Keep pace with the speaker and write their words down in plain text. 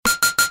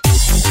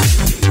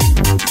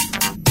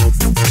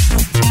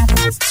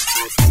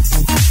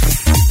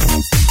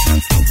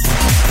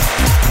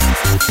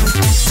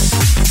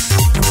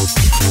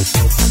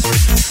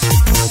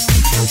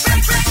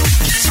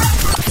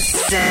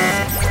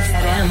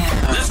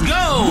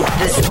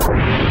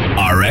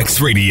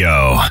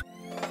Radio.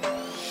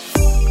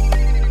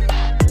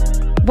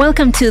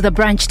 Welcome to the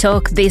Brunch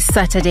Talk this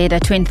Saturday, the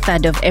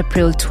 23rd of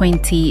April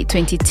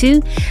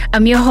 2022.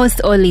 I'm your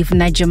host, Olive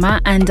Najuma,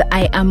 and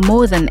I am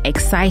more than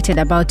excited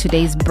about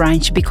today's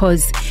brunch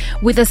because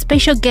with a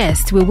special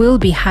guest, we will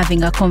be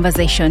having a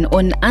conversation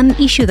on an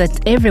issue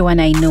that everyone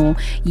I know,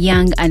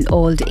 young and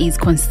old, is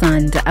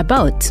concerned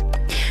about.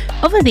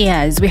 Over the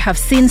years, we have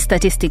seen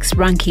statistics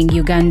ranking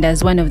Uganda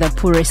as one of the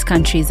poorest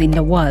countries in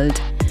the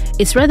world.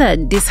 It's rather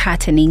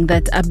disheartening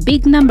that a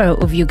big number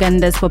of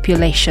Uganda's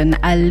population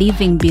are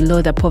living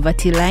below the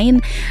poverty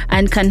line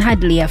and can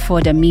hardly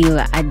afford a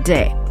meal a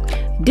day.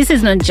 This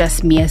is not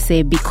just mere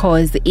say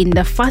because in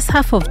the first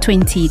half of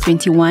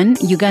 2021,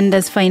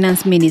 Uganda's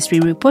finance ministry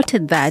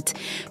reported that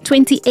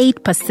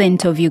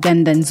 28% of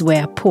Ugandans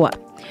were poor.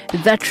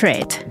 That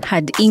rate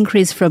had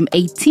increased from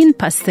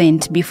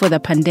 18% before the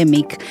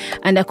pandemic,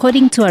 and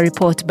according to a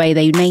report by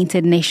the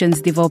United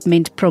Nations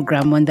Development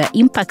Programme on the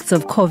impacts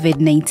of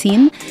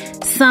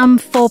COVID-19, some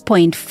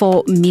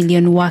 4.4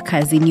 million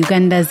workers in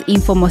Uganda's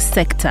informal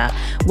sector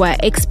were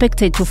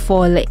expected to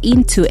fall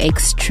into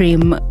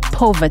extreme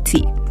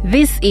poverty.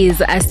 This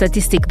is a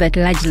statistic that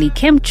largely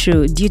came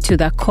true due to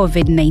the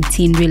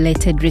COVID-19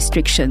 related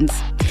restrictions.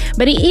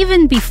 But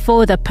even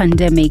before the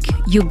pandemic,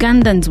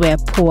 Ugandans were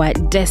poor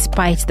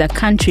despite the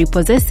country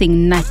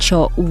possessing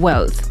natural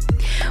wealth.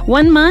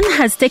 One man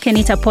has taken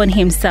it upon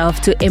himself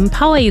to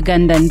empower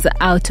Ugandans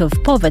out of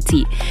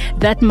poverty.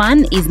 That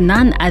man is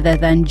none other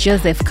than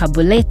Joseph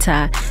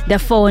Kabuleta, the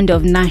founder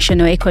of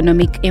National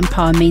Economic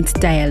Empowerment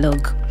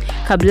Dialogue.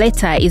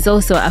 Kabuleta is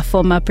also a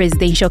former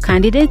presidential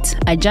candidate,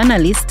 a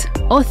journalist,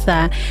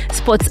 author,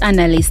 sports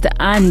analyst,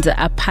 and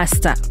a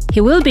pastor.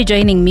 He will be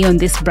joining me on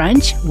this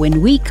brunch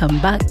when we come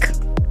back.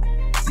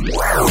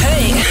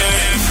 Hey,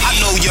 I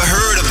know you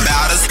heard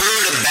about us.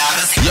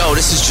 Yo,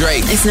 this is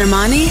Drake. It's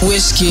Normani.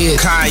 Wizkid.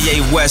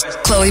 Kanye West.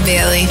 Chloe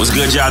Bailey. What's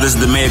good, y'all? This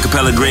is the Mayor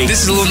Capella Great.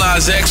 This is Lil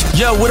Nas X.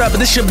 Yo, what up?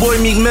 This your boy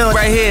Meek Mill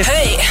right here.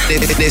 Hey,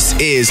 this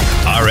is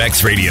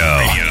RX Radio.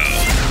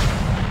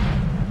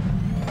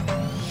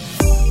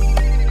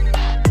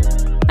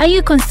 Are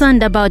you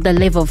concerned about the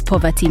level of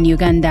poverty in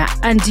Uganda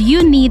and do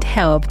you need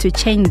help to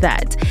change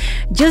that?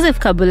 Joseph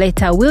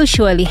Kabuleta will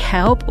surely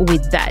help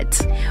with that.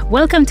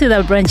 Welcome to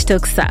the Brunch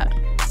Talk, sir.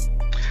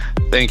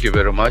 Thank you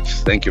very much.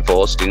 Thank you for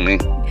hosting me.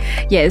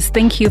 Yes,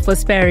 thank you for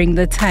sparing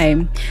the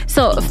time.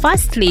 So,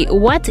 firstly,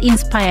 what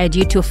inspired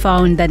you to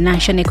found the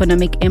National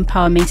Economic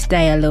Empowerment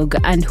Dialogue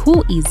and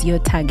who is your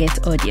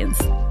target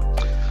audience?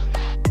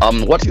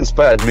 What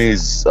inspired me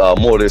is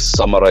more or less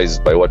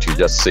summarized by what you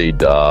just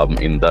said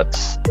in that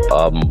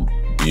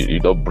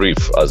brief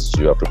as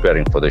you are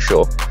preparing for the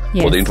show,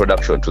 yes, for the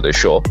introduction to the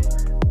show,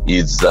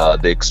 is the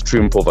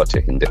extreme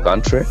poverty in the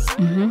country,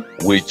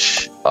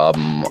 which,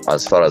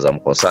 as far as I'm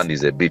concerned,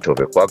 is a bit of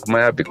a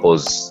quagmire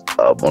because,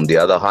 on the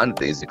other hand,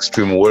 there is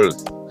extreme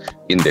wealth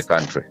in the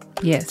country.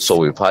 Yes. So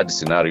we've had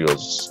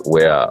scenarios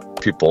where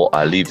people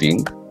are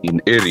living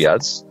in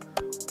areas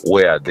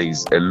where there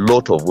is a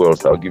lot of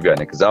wealth. I'll give you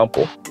an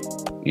example.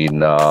 In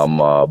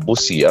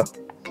Busia,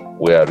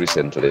 where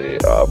recently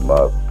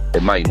a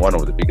mine, one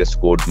of the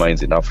biggest gold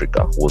mines in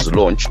Africa, was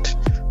launched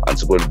and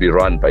it's going to be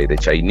run by the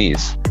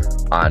Chinese,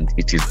 and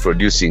it is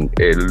producing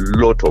a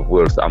lot of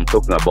wealth. I'm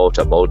talking about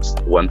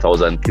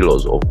 1,000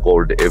 kilos of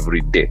gold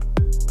every day.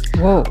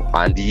 Whoa.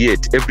 And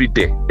yet every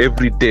day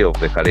of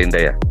the calendar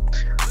year,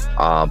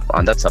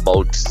 and that's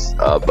about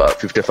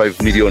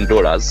 $55 million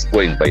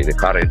going by the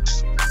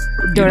current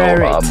dollar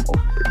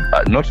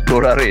rate. Not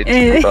dollar rate,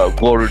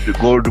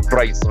 gold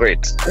price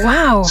rate.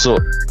 Wow.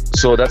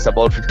 So that's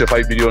about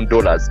 $55 million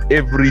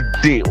every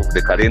day of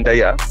the calendar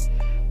year,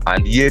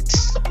 and yet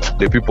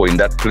the people in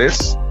that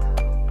place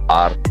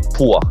are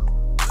poor,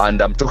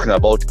 and I'm talking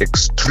about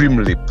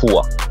extremely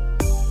poor.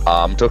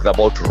 I'm talking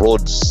about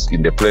roads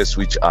in the place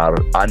which are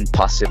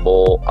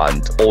unpassable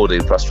and all the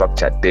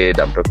infrastructure dead.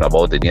 I'm talking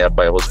about the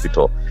nearby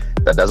hospital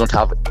that doesn't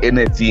have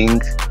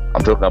anything.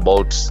 I'm talking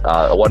about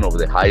one of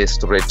the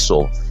highest rates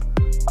of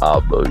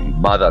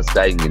mothers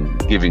dying in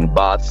giving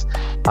birth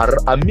are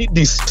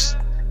amidst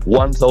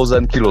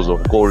 1,000 kilos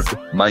of gold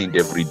mined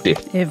every day.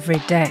 Every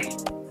day.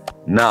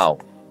 Now,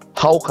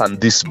 how can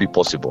this be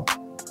possible?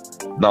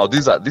 Now,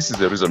 this is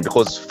the reason,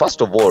 because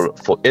first of all,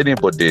 for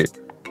anybody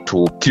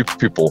to keep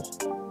people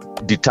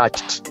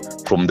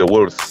detached from the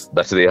wealth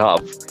that they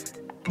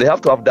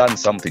have to have done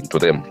something to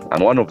them.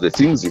 And one of the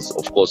things is,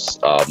 of course,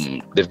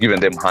 they've given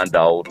them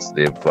handouts,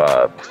 they've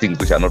things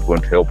which are not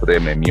going to help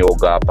them, a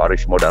yoga,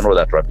 parish mode, and all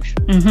that rubbish.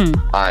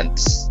 And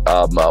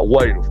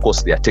while, of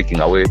course, they are taking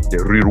away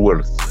the real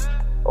wealth.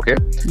 Okay?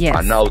 Yes.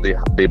 And now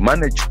they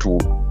manage to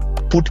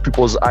put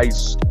people's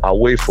eyes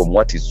away from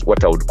what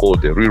I would call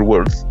the real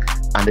wealth,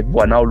 and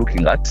people are now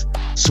looking at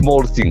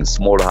small things,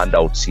 small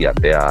handouts here and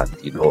there,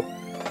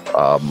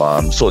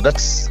 so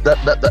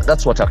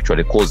that's what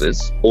actually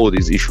causes all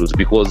these issues,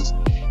 because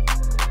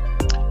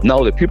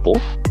now the people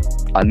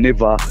are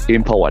never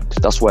empowered.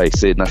 That's why I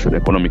say national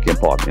economic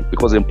empowerment,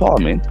 because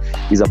empowerment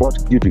is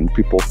about giving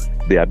people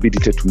the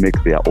ability to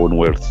make their own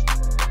wealth.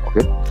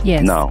 Okay?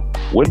 Yes. Now,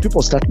 when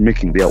people start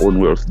making their own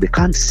wealth, they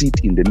can't sit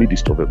in the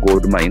midst of a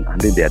gold mine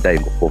and then they are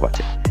dying of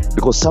poverty,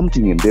 because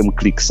something in them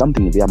clicks,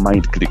 something in their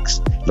mind clicks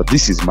that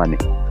this is money.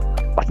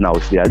 But now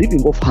if they are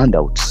living off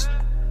handouts,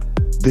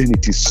 then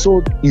it is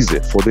so easy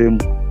for them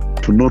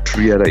to not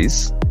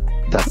realize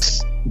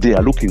that they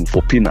are looking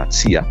for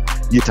peanuts here,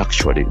 yet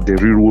actually the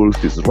real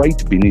wealth is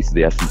right beneath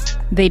their feet.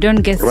 They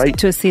don't get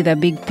to see the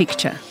big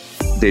picture.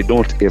 They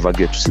don't ever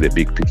get to see the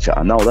big picture.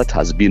 And now that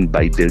has been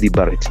by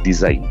deliberate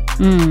design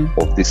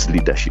of this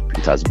leadership.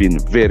 It has been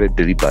very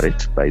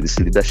deliberate by this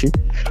leadership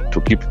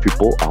to keep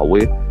people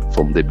away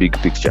from the big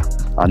picture.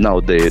 And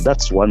now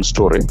that's one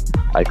story.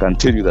 I can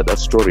tell you that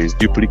story is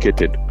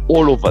duplicated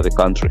all over the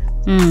country.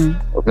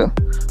 Okay,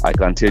 I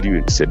can tell you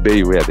in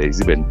Sebei, where there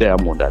is even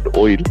diamond and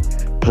oil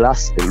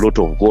plus a lot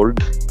of gold,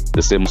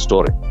 the same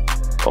story.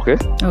 Okay.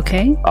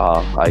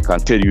 I can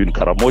tell you in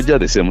Karamoja,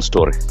 the same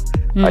story.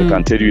 I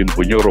can tell you in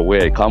Bunyoro,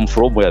 where I come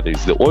from, where there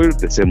is the oil,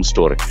 the same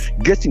story.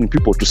 Getting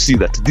people to see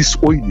that this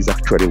oil is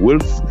actually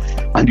wealth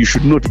and you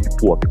should not be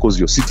poor because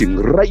you're sitting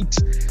right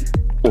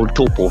on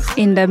top of,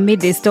 in the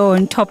midst or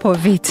on top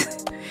of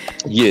it.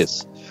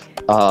 Yes.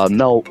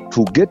 Now,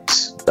 to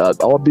get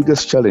our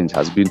biggest challenge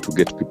has been to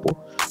get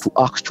people to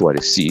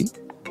actually see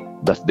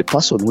that the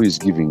person who is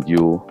giving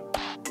you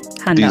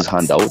this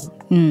handout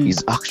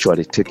is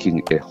actually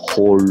taking a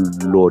whole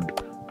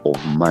load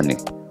of money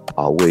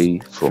away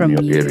from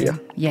your area.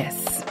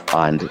 Yes.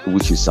 And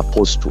which is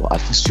supposed to,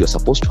 at least you're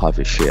supposed to have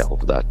a share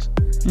of that.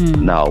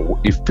 Now,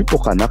 if people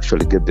can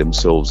actually get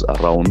themselves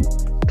around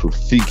to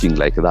thinking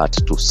like that,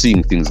 to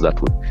seeing things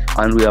that way,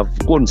 and we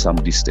have gone some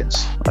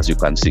distance, as you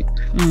can see,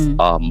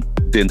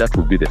 then that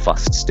would be the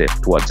first step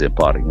towards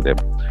empowering them.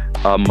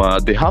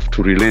 They have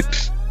to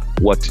relate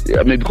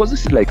because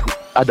this is like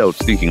adults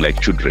thinking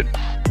like children.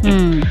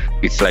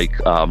 It's like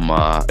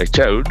a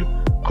child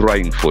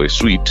crying for a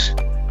sweet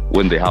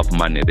when they have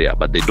money there,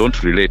 but they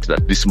don't relate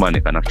that this money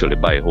can actually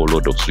buy a whole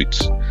load of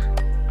sweets,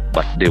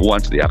 but they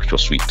want the actual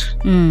sweet.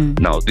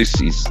 Now,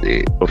 this is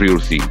a real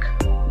thing,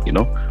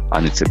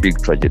 and it's a big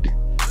tragedy.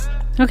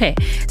 Okay,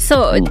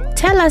 so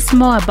tell us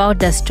more about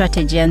the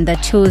strategy and the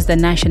tools the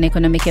National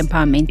Economic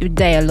Empowerment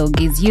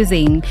Dialogue is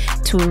using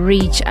to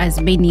reach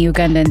as many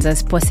Ugandans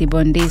as possible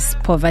in this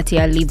poverty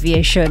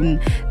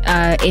alleviation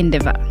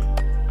endeavor.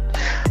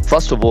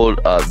 First of all,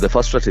 the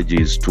first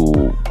strategy is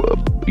to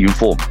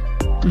inform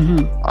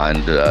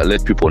and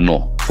let people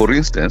know. For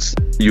instance,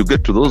 you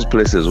get to those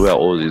places where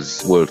all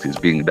this wealth is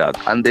being dug,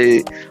 and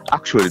they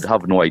actually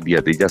have no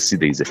idea. They just see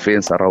there is a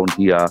fence around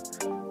here,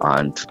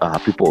 and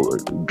people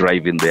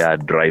drive in there,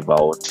 drive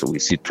out. We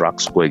see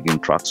trucks going in,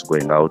 trucks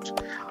going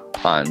out,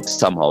 and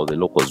somehow the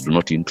locals do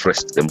not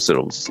interest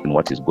themselves in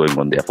what is going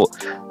on there.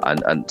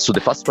 And so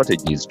the first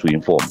strategy is to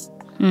inform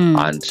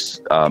and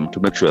to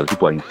make sure that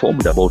people are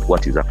informed about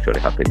what is actually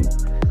happening.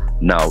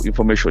 Now,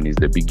 information is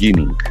the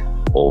beginning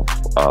of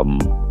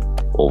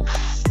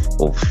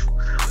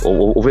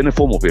any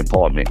form of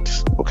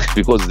empowerment, okay?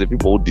 Because the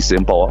people who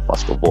disempower,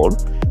 first of all,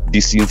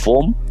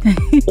 disinform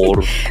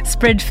or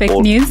spread fake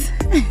news,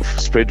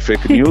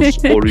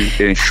 or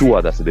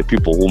ensure that the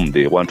people whom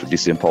they want to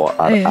disempower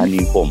are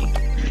uninformed,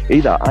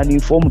 either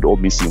uninformed or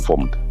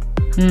misinformed.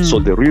 So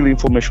the real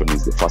information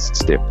is the first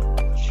step.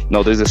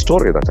 Now, there's a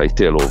story that I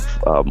tell of,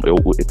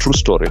 a true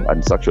story, and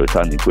it's actually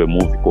turned into a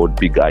movie called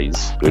Big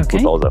Eyes in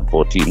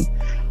 2014,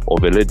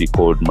 of a lady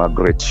called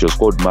Margaret. She was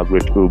called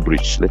Margaret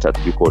Ulbrich, later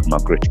to be called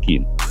Margaret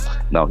Keane.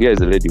 Now, here is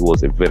a lady who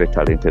was a very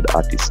talented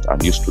artist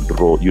and used to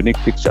draw unique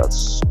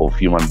pictures of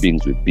human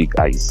beings with big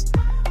eyes,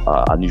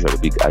 unusually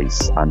big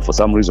eyes. And for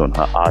some reason,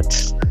 her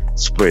art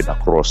spread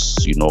across,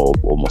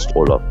 almost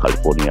all of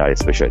California,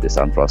 especially the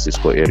San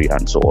Francisco area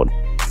and so on.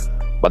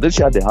 But then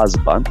she had a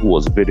husband who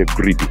was very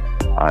greedy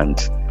and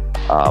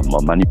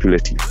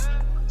manipulative.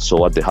 So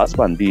what the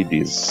husband did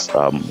is,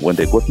 when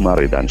they got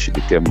married and she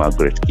became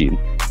Margaret Keane,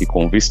 he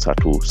convinced her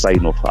to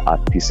sign off her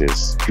art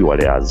pieces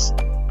purely as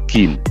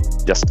Keane,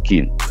 just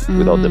Keane,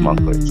 without the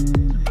Margaret.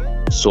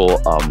 So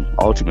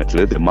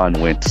ultimately, the man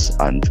went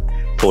and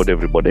told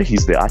everybody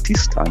he's the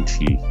artist, and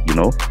he,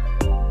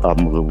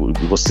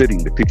 was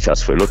selling the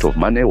pictures for a lot of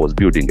money, was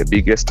building a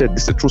big estate.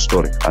 This is a true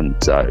story, and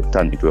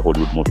turned into a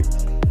Hollywood movie,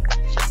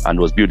 and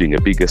was building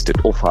a big estate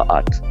of her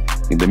art.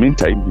 In the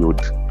meantime, he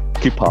would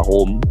keep her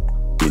home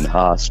in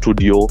her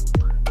studio,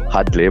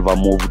 hardly ever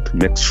moved,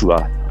 make sure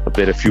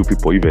very few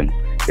people even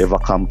ever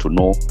come to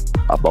know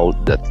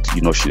about that,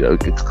 she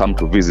come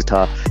to visit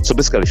her. So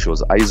basically she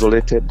was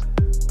isolated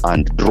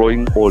and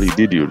drawing. All he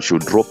did, she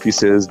would draw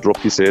pieces,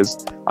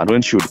 and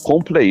when she would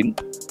complain,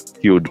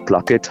 he would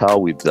placate her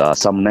with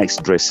some nice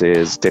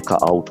dresses, take her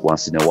out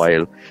once in a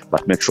while,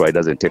 but make sure he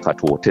doesn't take her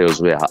to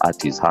hotels where her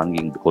art is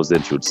hanging, because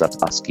then she would start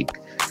asking,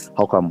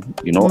 how come,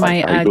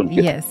 I don't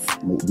get,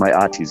 my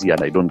art is here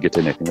and I don't get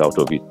anything out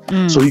of it.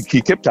 So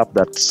he kept up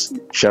that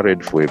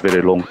charade for a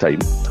very long time,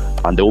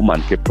 and the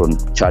woman kept on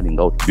churning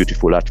out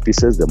beautiful art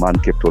pieces. The man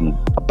kept on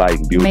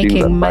buying buildings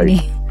and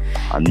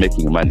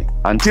making money,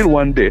 until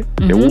one day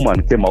a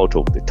woman came out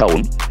of the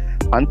town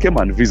and came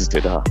and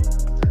visited her.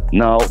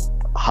 Now,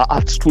 her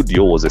art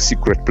studio was a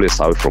secret place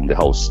away from the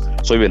house.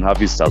 So even her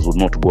visitors would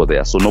not go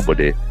there. So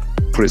nobody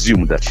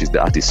presumed that she's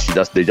the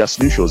artist. They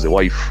just knew she was the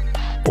wife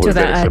of a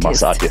very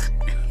famous artist.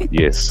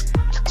 Yes.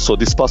 So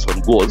this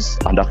person goes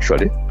and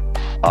actually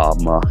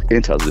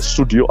enters the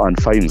studio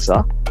and finds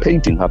her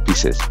painting her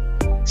pieces.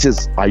 He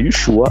says, "Are you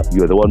sure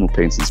you're the one who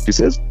paints these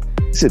pieces?"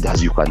 He said,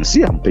 "As you can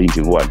see, I'm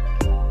painting one."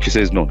 She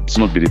says, "No, it's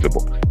not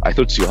believable. I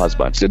thought it's your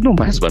husband." She said, "No,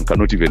 my husband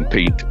cannot even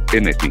paint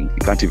anything. He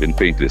can't even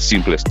paint the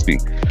simplest thing."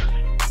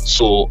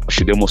 So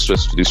she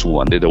demonstrates to this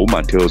woman. Then the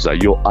woman tells her,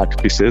 "Your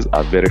art pieces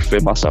are very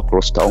famous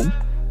across town.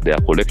 They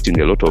are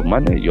collecting a lot of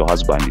money. Your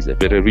husband is a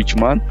very rich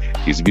man.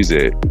 He's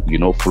busy,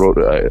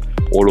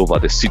 all over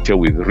the city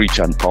with rich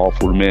and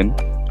powerful men,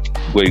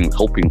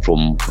 hopping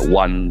from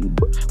one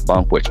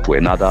banquet to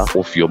another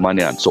off your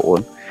money and so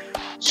on."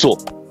 So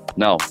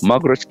now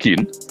Margaret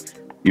Keane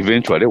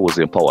eventually was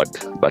empowered,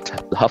 but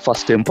her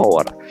first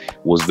empower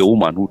was the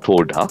woman who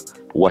told her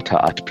what her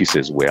art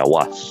pieces were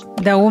worth.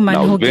 The woman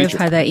who gave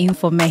her the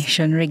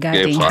information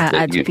regarding her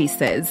art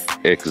pieces.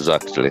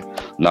 Exactly.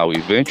 Now,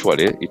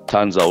 eventually, it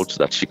turns out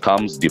that she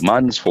comes,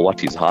 demands for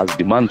what is hers,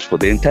 demands for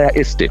the entire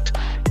estate,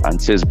 and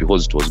says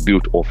because it was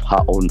built of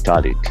her own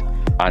talent.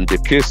 And the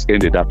case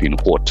ended up in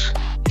court.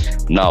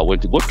 Now, when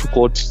they got to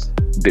court,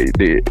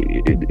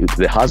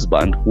 the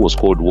husband, who was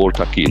called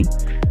Walter Keane,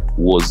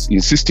 was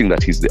insisting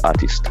that he's the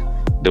artist.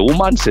 The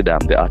woman said,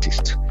 "I'm the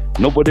artist."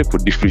 Nobody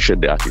could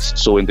differentiate the artist.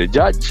 So when the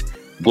judge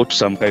got to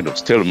some kind of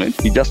stalemate,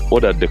 he just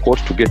ordered the court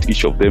to get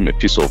each of them a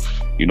piece of,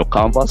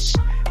 canvas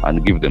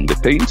and give them the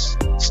paints,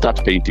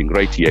 start painting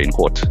right here in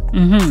court.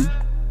 Mm-hmm.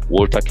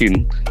 Walter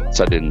Keane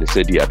suddenly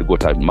said he had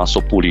got a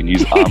muscle pull in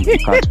his arm, he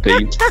can't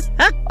paint,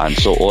 and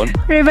so on.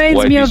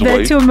 Reminds me of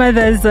the two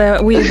mothers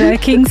with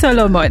King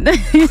Solomon.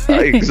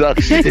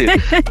 Exactly.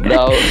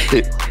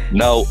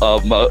 Now,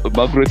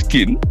 Margaret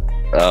Keane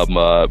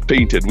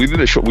painted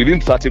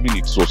within 30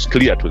 minutes. It was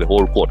clear to the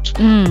whole court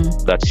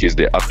that she's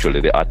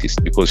actually the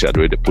artist, because she had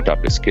already put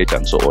up a sketch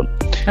and so on.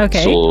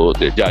 Okay. So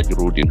the judge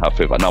ruled in her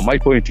favor. Now my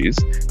point is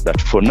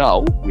that for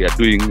now we are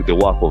doing the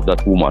work of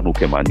that woman who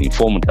came and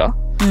informed her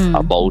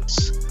about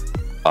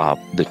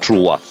the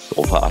true worth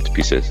of her art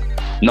pieces.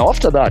 Now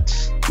after that,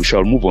 we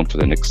shall move on to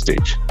the next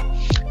stage.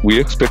 We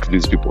expect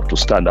these people to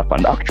stand up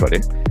and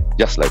actually,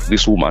 just like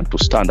this woman, to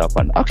stand up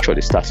and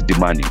actually start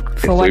demanding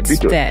for what's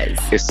theirs,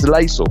 a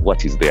slice of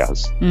what is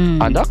theirs.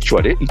 And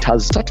actually, it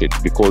has started,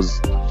 because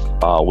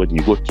when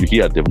you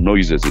hear the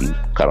noises in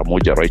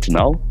Karamoja right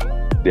now,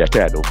 they are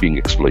tired of being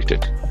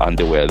exploited. And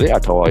they were there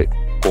at our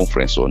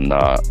conference on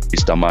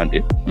Easter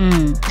Monday.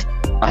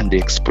 And they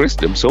expressed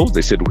themselves.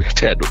 They said, "We are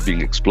tired of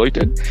being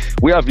exploited.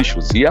 We have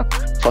issues here."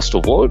 First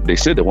of all, they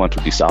said they want to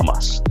disarm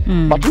us.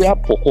 But we have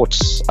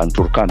Pokots and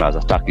Turkanas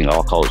attacking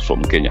our cows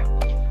from Kenya.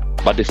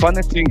 But the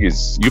funny thing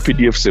is,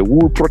 UPDF say,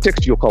 "We'll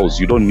protect your cows.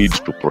 You don't need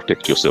to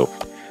protect yourself.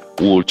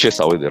 We'll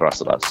chase away the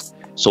rustlers."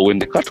 So when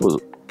the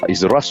cattle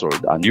is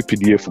rustled and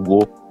UPDF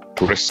go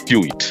to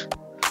rescue it,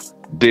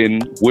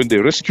 then when they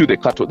rescue the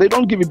cattle, they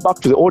don't give it back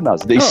to the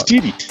owners. They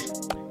steal it.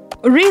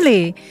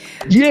 Really?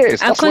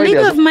 Yes. A colleague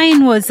of mine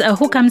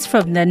who comes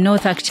from the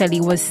north actually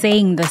was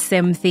saying the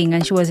same thing,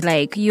 and she was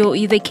like,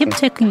 they keep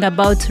talking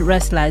about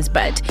rustlers,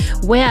 but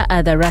where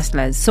are the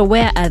rustlers? So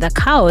where are the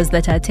cows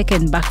that are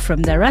taken back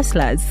from the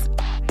rustlers?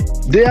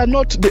 They are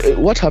not.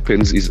 What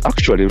happens is,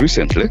 actually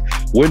recently,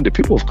 when the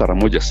people of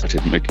Karamoja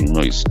started making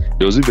noise,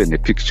 there was even a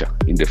picture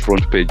in the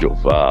front page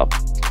of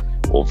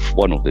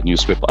one of the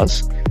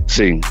newspapers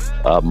saying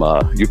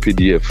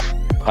UPDF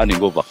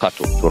handing over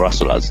cattle to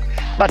rustlers.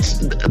 But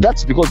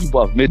that's because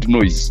people have made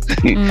noise.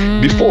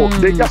 Before,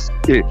 they just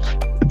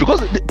because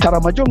the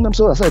Karamojong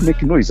themselves started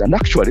making noise, and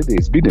actually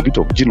there's been a bit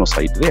of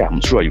genocide there.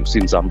 I'm sure you've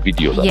seen some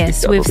videos.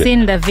 Yes, we've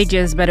seen the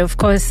videos, but of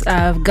course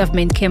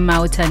government came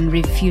out and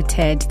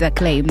refuted the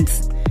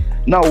claims.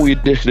 Now,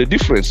 with the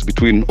difference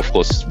between, of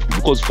course,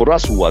 because for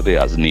us who were there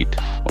as NEED,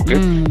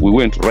 we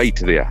went right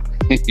there.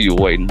 You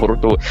were in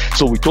Moroto.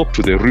 So we talked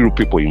to the real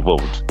people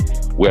involved.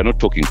 We are not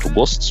talking to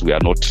ghosts.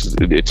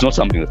 It's not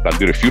something that can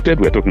be refuted.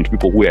 We are talking to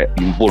people who are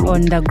involved.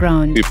 On the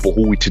ground. People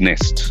who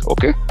witnessed.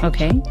 Okay.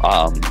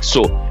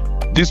 So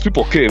these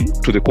people came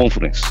to the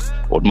conference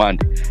on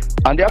Monday,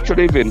 and they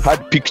actually even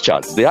had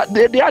pictures. They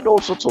had all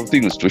sorts of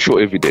things to show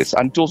evidence,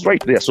 and it was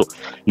right there. So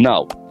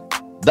now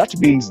that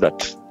means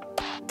that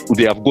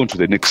they have gone to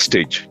the next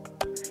stage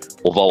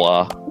of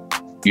our,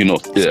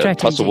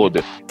 first of all,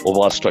 of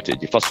our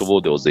strategy. First of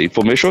all, there was the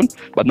information,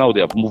 but now they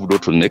have moved on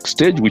to the next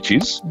stage, which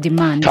is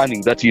demand.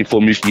 Turning that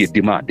information,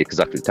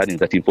 turning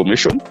that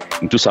information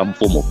into some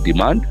form of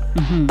demand.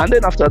 And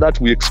then after that,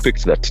 we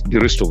expect that the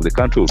rest of the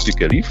country will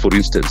take a lead. For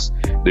instance,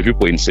 the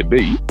people in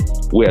Sebei,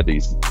 where there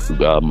is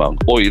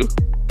oil,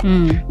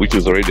 which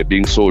is already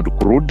being sold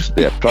crude.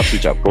 There are trucks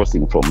which are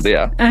crossing from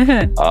there.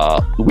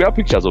 We have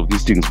pictures of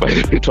these things, by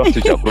the way, trucks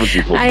which are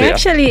crossing from there. I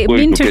actually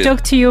mean to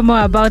talk to you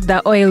more about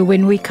the oil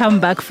when we come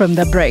back from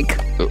the break.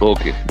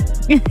 Okay.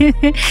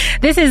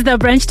 This is the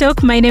Brunch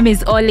Talk. My name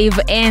is Olive,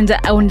 and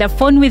on the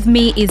phone with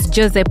me is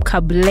Joseph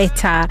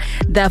Kabuleta,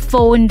 the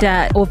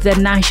founder of the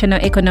National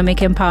Economic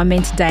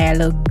Empowerment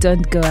Dialogue.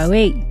 Don't go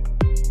away.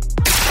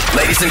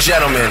 Ladies and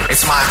gentlemen,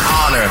 it's my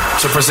honor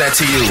to present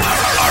to you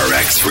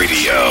RX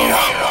Radio.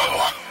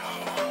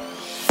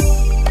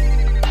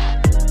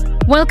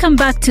 Welcome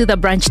back to the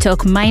Brunch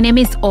Talk. My name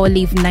is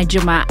Olive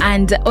Najuma,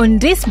 and on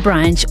this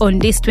brunch, on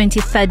this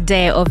 23rd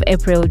day of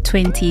April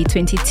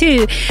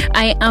 2022,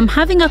 I am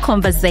having a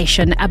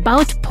conversation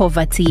about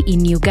poverty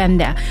in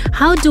Uganda.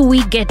 How do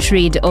we get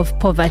rid of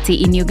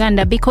poverty in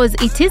Uganda? Because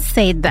it is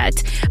said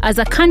that as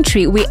a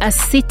country, we are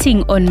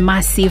sitting on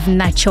massive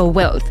natural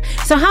wealth.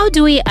 So how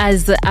do we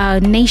as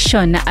a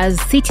nation, as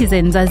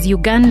citizens, as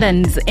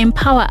Ugandans,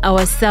 empower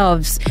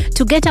ourselves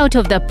to get out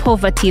of the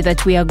poverty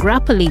that we are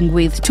grappling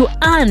with, to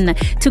earn,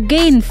 to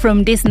gain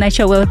from this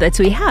natural wealth that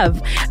we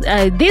have?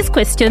 These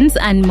questions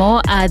and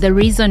more are the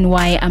reason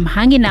why I'm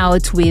hanging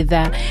out with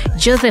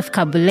Joseph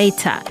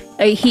Kabuleta.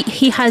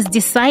 He has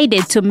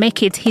decided to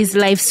make it his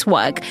life's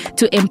work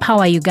to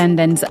empower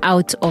Ugandans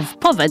out of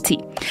poverty.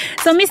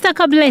 So, Mr.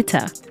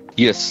 Kabuleta,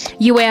 Yes.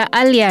 you were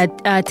earlier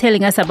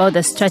telling us about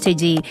the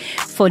strategy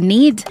for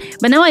need,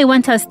 but now I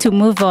want us to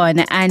move on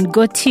and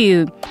go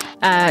to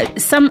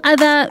some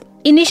other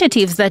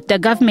initiatives that the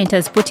government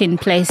has put in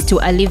place to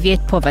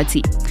alleviate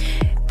poverty.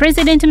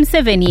 President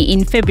Museveni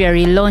in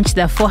February launched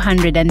the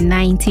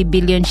 490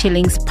 billion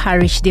shillings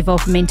parish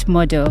development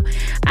model,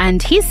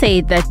 and he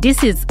said that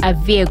this is a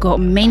vehicle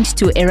meant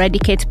to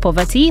eradicate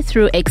poverty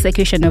through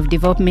execution of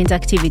development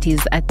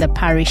activities at the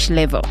parish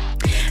level.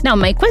 Now,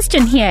 my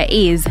question here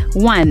is,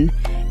 one,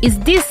 is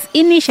this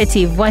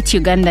initiative what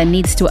Uganda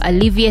needs to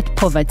alleviate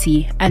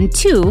poverty? And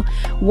two,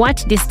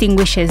 what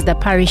distinguishes the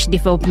parish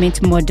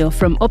development model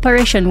from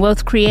Operation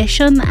Wealth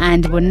Creation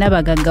and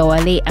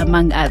Bonabagangawale,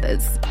 among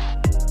others?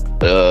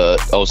 I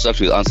was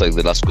actually answering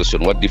the last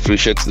question. What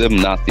differentiates them?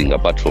 Nothing,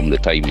 apart from the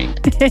timing.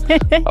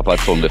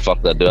 Apart from the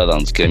fact that the other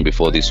ones came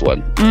before this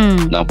one.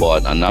 Number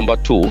one. And number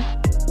two,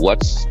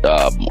 what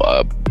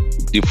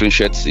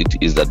differentiates it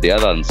is that the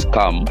other ones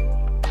come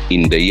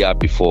in the year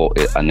before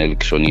an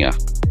election year.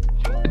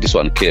 This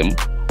one came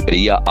a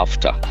year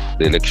after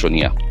the election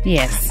year.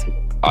 Yes.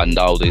 And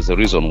now there's a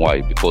reason why,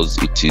 because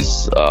it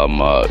is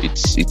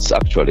it's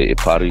actually a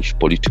parish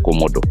political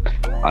model.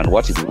 And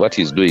what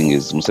he's doing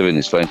is Museveni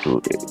is trying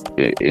to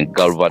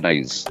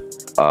galvanize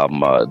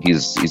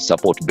his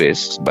support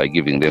base by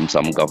giving them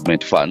some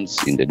government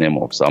funds in the name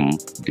of some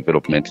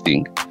development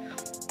thing.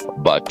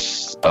 But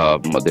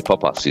the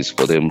purpose is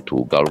for them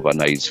to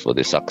galvanize for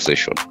the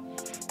succession.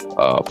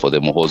 For the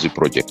Muhoozi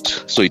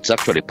project. So it's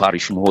actually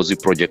parish Muhoozi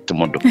project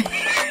model.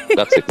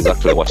 That's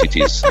exactly what it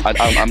is. And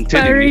I'm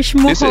telling parish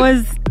you,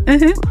 Muhoozi.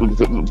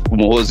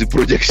 Muhoozi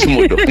project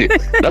model.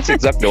 That's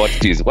exactly what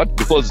it is.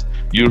 Because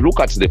you look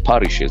at the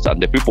parishes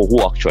and the people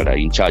who actually are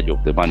in charge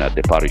of the money at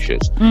the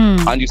parishes,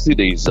 and you see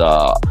there is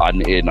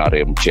an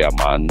NRM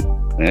chairman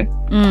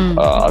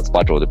as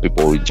part of the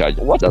people in charge.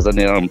 What does an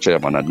NRM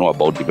chairman know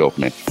about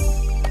development?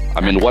 I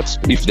mean, what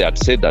if they had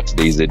said that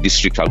there is a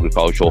district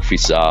agriculture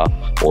officer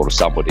or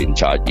somebody in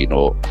charge,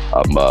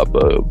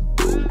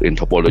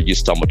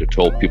 anthropologist, somebody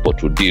to help people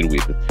to deal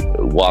with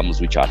worms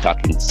which are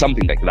attacking,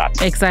 something like that.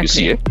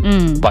 Exactly. You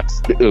see, But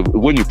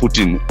when you put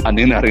in an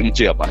NRM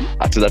chairman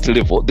at that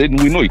level, then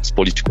we know it's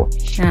political.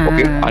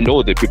 Okay, and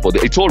all the people,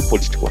 it's all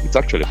political. It's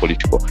actually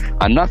political,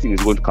 and nothing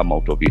is going to come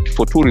out of it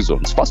for two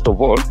reasons. First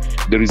of all,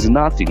 there is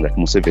nothing that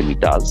Museveni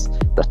does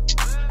that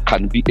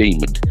can be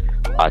aimed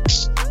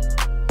at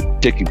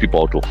taking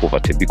people out of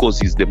poverty, because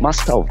he's the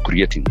master of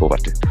creating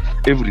poverty.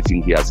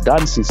 Everything he has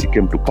done since he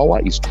came to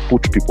power is to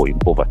put people in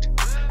poverty,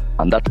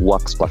 and that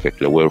works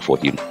perfectly well for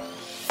him.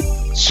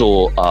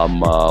 So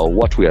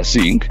what we are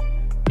seeing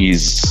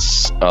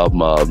is a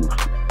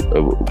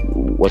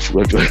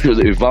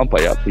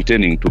vampire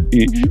pretending to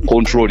be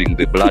controlling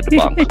the blood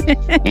bank.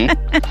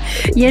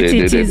 Yet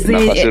it is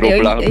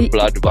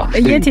blood bank.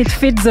 Yet it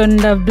feeds on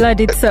the blood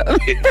itself.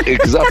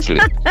 Exactly.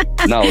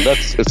 Now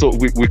so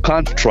we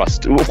can't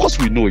trust. Of course,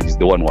 we know he's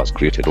the one who has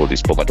created all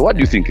this poverty. What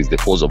do you think is the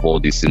cause of all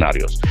these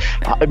scenarios?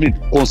 I mean,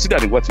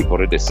 considering what you've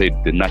already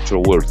said, the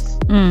natural wealth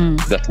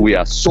that we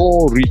are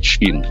so rich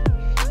in.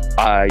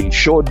 I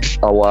showed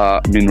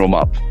our mineral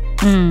map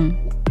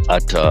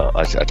at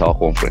our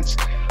conference.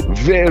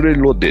 Very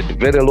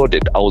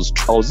loaded. I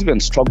was even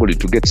struggling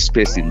to get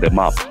space in the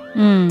map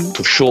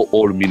to show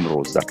all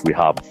minerals that we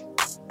have.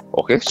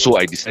 Okay, so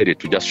I decided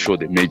to just show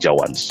the major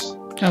ones.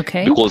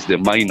 Okay. Because the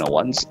minor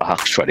ones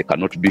actually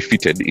cannot be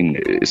fitted in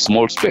a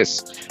small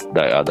space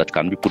that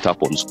can be put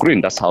up on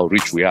screen. That's how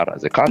rich we are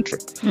as a country.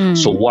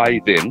 So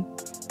why then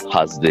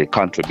has the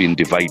country been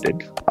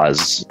divided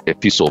as a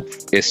piece of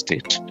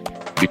estate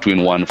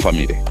between one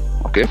family?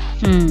 Okay,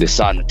 the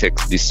son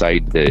takes this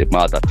side, the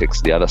mother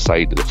takes the other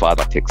side, the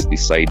father takes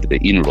this side, the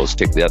in-laws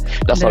take the other.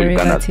 That's how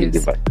Uganda has been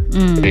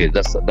divided.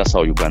 That's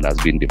how Uganda has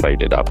been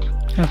divided up.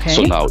 Okay.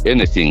 So now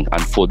anything,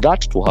 and for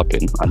that to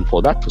happen, and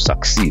for that to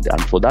succeed,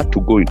 and for that to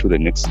go into the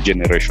next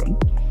generation,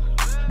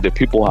 the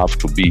people have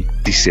to be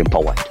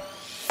disempowered.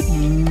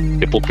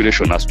 The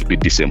population has to be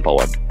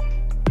disempowered.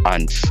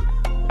 And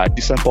a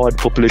disempowered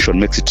population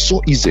makes it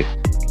so easy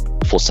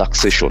for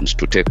successions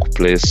to take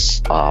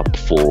place,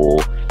 for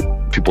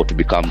people to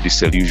become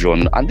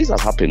disillusioned. And this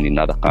has happened in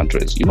other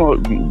countries. You know,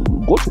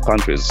 go to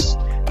countries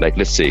like,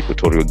 let's say,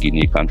 Equatorial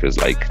Guinea, countries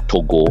like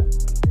Togo,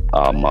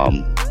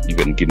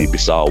 even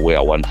Guinea-Bissau,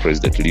 where one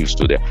president lives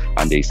today,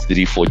 and there's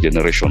 3-4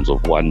 generations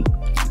of one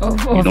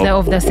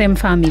of the same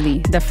family,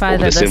 the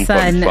father, the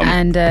son,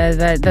 and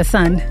the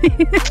son.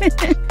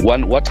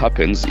 What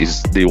happens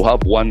is they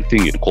have one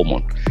thing in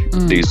common.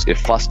 There's a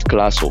first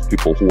class of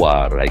people who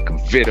are like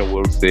very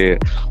wealthy,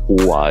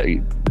 who are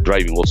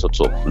driving all sorts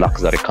of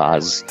luxury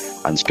cars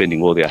and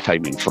spending all their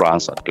time in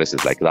France and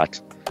places like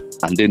that.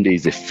 And then there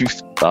is a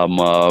fifth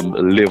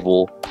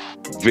level,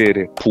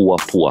 very poor.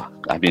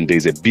 I mean,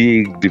 there's a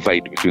big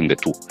divide between the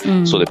two.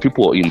 So the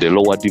people in the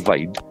lower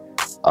divide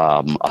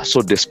are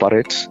so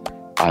desperate,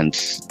 and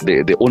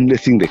the only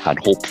thing they can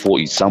hope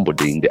for is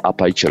somebody in the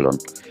upper echelon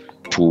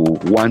to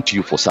want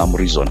you for some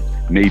reason.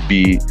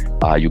 Maybe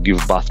you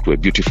give birth to a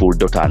beautiful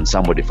daughter and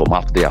somebody from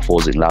up there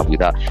falls in love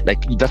with her.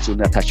 Like, that's the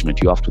only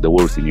attachment you have to the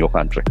wealth in your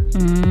country.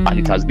 And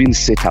it has been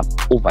set up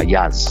over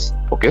years,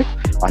 okay?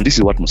 And this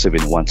is what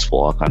Museveni wants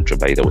for our country,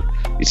 by the way.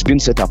 It's been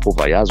set up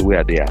over years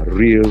where they are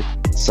real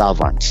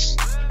servants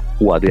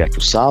who are there to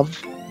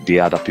serve the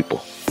other people,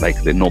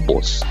 like the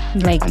nobles.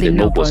 Like the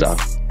nobles.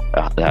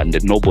 And the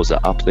nobles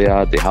are up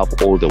there, they have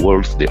all the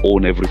wealth, they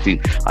own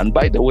everything. And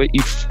by the way,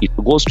 if it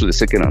goes to the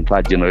second and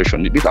third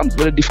generation, it becomes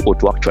very difficult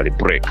to actually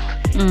break.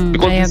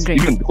 Because I agree.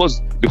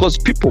 Because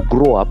people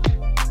grow up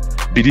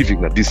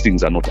believing that these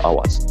things are not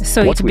ours.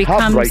 So what it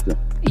becomes right now,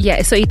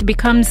 so it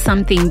becomes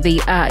something they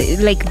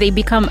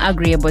become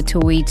agreeable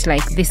to it.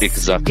 Like this,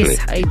 exactly.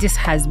 This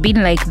has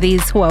been like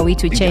this. Who are we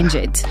to change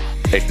it?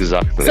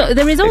 Exactly. So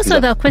there is also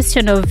the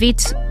question of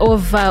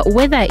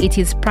whether it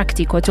is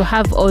practical to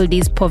have all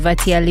these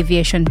poverty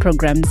alleviation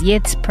programs,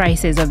 yet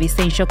prices of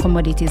essential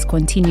commodities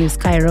continue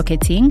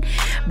skyrocketing,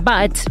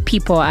 but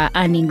people are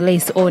earning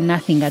less or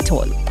nothing at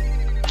all.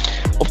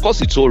 Of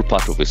course, it's all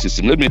part of a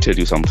system. Let me tell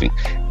you something.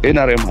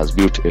 NRM has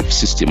built a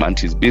system, and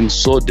it's been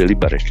so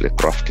deliberately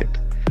crafted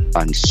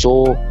and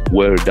so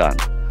well done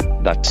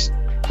that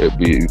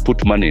we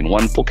put money in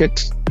one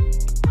pocket,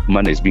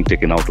 money is being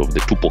taken out of the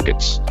two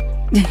pockets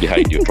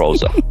behind your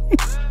trouser.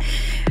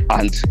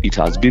 And it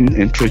has been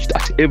entrenched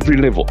at every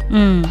level.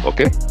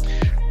 Okay?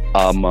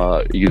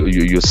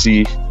 You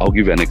see, I'll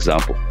give you an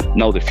example.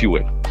 Now the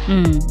fuel.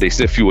 They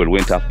say fuel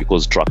went up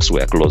because trucks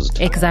were closed.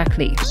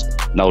 Exactly.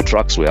 Now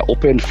trucks were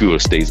open, fuel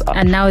stays up.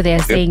 And now they're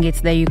saying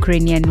it's the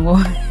Ukrainian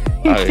war.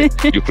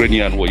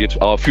 Ukrainian war.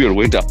 Yet our fuel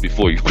went up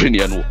before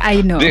Ukrainian war.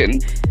 I know. Then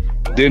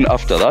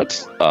after that,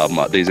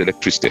 there's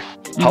electricity.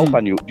 How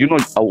can you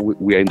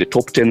we are in the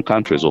top 10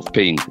 countries of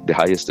paying the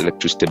highest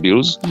electricity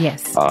bills?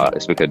 Yes.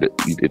 Especially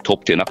the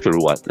top 10,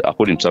 actually,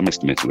 according to some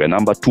estimates, we are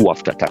number 2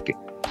 after Turkey.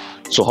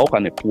 So how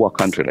can a poor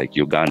country like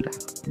Uganda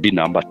be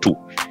number 2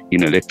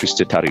 in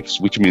electricity tariffs,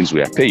 which means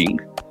we are paying,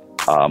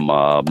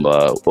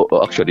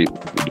 actually,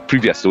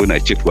 previously when I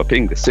checked, we are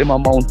paying the same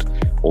amount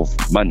of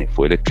money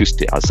for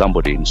electricity as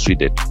somebody in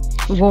Sweden.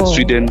 Whoa,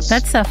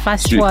 that's a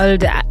first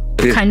world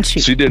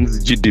country. Sweden's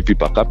GDP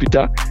per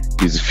capita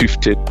is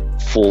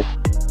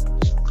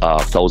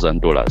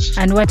 $54,000.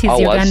 And what is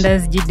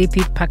Uganda's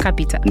GDP per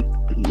capita?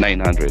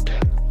 $900.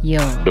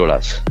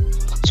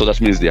 So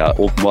that means they are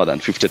more than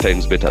 50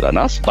 times better than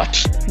us, but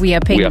we are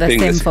paying the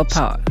same for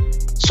power.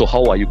 So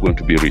how are you going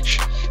to be rich?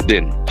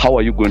 Then how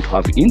are you going to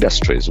have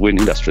industries when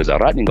industries are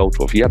running out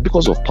of here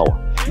because of power?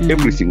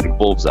 Everything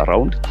revolves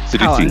around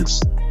three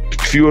things: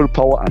 fuel,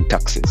 power, and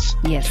taxes.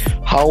 Yes.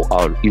 How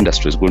are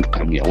industries going to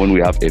come here when we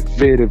have a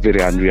very,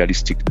 very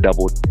unrealistic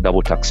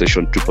double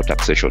taxation, triple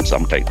taxation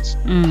sometimes?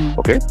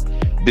 Okay.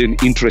 Then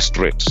interest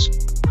rates,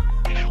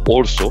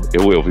 also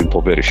a way of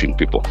impoverishing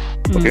people.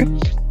 Okay.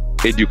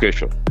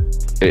 Education.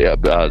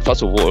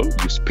 First of all,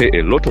 you pay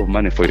a lot of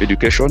money for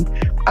education,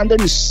 and then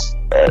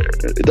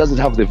it doesn't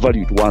have the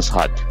value it once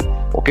had.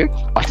 Okay,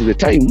 at the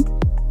time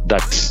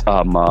that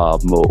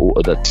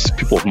that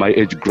people of my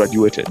age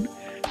graduated,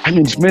 I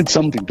mean, it meant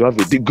something to have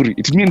a degree.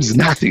 It means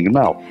nothing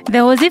now.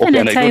 There was even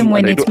a time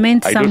when it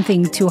meant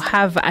something to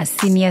have a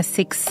senior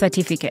 6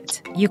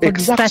 certificate. You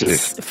could start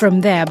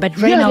from there, but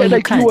right now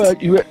you can't.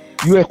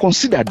 You were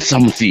considered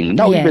something.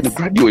 Now even a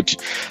graduate.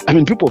 I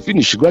mean, people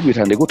graduate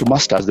and they go to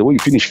masters the way you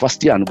finish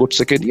first year and go to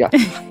second year.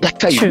 That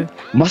time,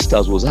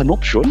 masters was an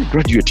option.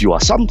 Graduate, you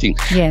are something.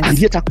 Yes. And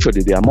yet,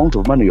 actually, the amount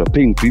of money you're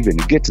paying to even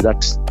get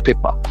that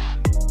paper,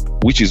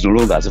 which is no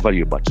longer as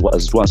valuable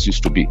as it once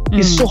used to be,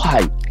 is so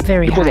high.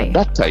 Very high. Because at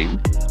that time,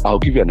 I'll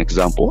give you an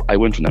example. I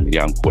went to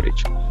Namibia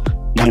College.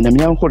 Now, in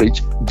Namibia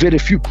College, very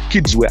few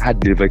kids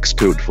had never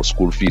expelled for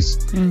school fees.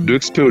 They were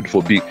expelled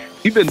for being...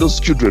 Even those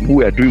children who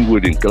were doing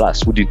good in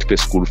class who didn't pay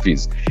school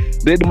fees,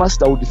 the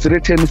headmaster would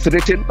threaten,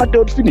 but they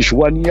would finish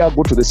 1 year,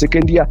 go to the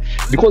second year.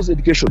 Because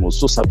education was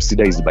so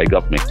subsidized by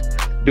government,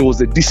 there was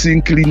a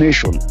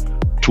disinclination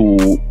to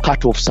to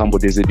cut off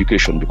somebody's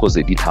education because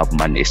they didn't have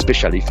money,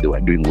 especially if they were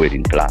doing well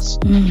in class.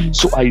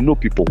 So I know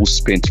people who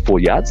spent 4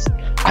 years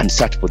and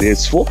sat for the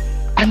S4,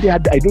 and I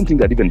don't think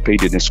they'd even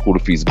paid any school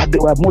fees, but they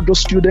were model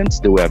students,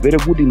 they were very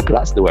good in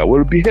class, they were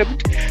well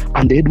behaved,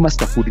 and the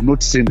headmaster could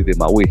not send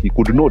them away. He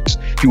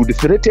would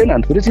threaten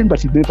and threaten,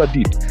 but he never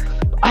did.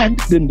 And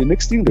then the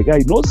next thing the guy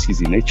knows, he's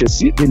in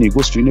HSC, then he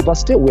goes to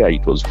university where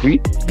it was free.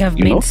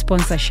 Government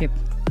sponsorship.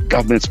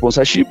 Government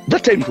sponsorship.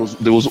 That time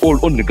there was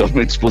only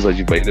government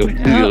sponsorship, by the way.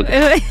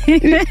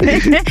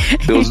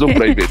 There was no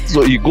private.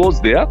 So he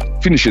goes there,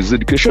 finishes his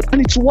education,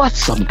 and it's worth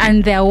something.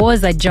 And there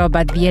was a job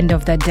at the end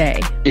of the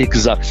day.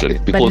 Exactly.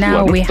 Because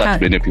now we have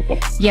that many people.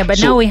 Yeah, but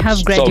now we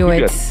have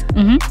graduates.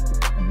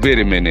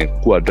 Very many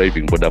who are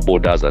driving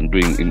borders and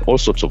doing in all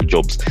sorts of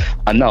jobs.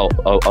 And now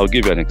I'll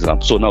give you an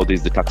example. So now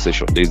there's the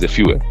taxation, there's the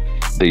fuel,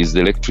 there is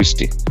the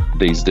electricity,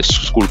 there is the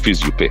school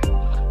fees you pay,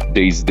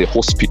 there is the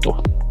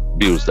hospital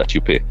bills that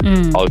you pay.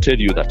 I'll tell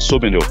you that so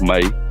many of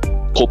my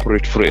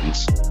corporate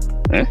friends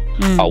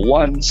are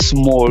one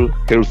small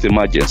health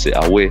emergency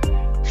away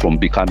from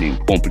becoming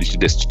completely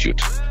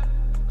destitute.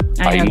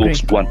 I know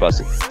one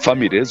person,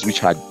 families which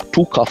had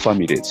 2-car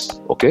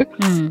families,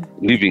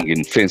 living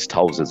in fenced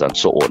houses and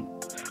so on.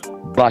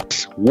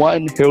 But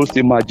one health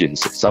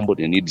emergency,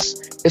 somebody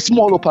needs a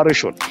small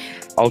operation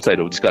outside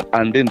of this country,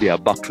 and then they are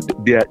back to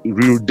their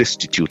real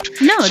destitute.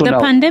 No, so the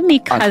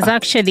pandemic has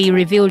actually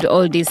revealed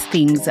all these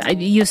things.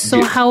 You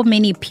saw how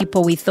many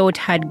people we thought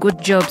had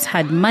good jobs,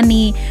 had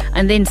money,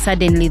 and then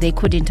suddenly they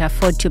couldn't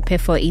afford to pay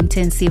for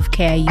intensive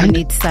care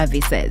unit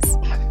services.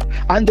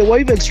 And they were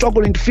even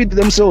struggling to feed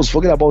themselves,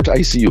 forget about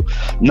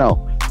ICU.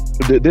 Now,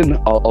 then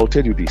I'll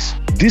tell you this.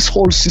 This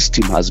whole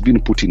system has been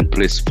put in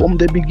place from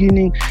the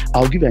beginning.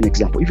 I'll give you an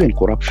example. Even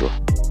corruption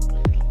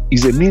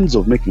is a means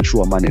of making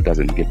sure money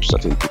doesn't get to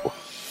certain people.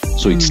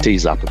 So it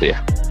stays up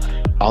there.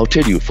 I'll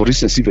tell you, for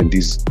instance, even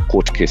these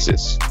court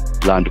cases,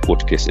 land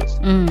court cases.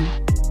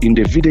 In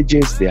the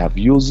villages, they have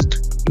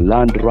used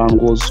land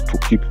wrangles to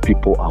keep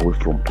people away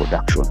from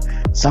production.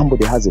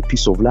 Somebody has a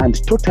piece of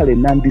land totally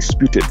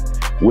non-disputed.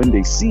 When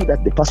they see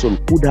that the person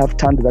could have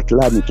turned that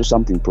land into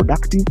something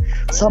productive,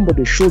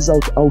 somebody shows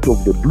out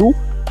of the blue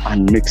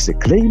and makes a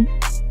claim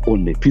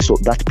on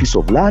that piece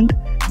of land.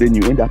 Then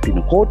you end up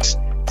in court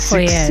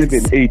 6,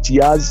 7, 8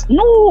 years.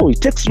 No, it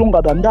takes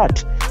longer than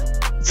that.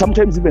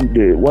 Sometimes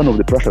even one of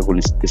the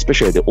protagonists,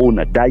 especially the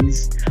owner,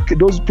 dies.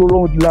 Those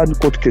prolonged land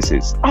court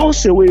cases are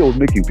also a way of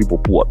making people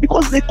poor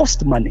because they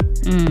cost money.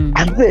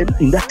 And then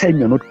in that time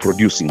you're not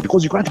producing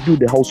because you can't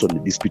build a house on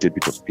a disputed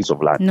piece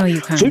of land. No, you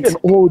can't. So even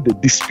all the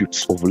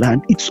disputes of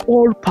land, it's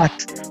all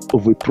part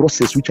of a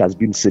process which has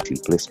been set in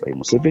place by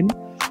Museveni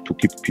to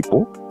keep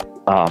people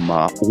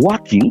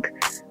working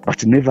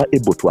but never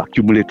able to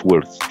accumulate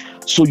wealth.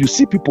 So you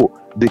see people,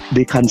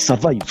 they can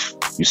survive.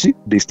 You see,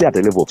 they stay at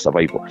a level of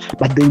survival,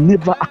 but they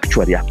never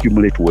actually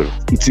accumulate wealth.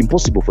 It's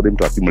impossible for them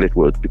to accumulate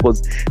wealth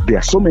because there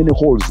are so many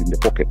holes in the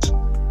pocket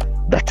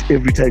that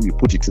every time you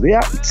put it there,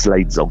 it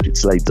slides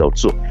out.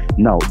 So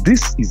now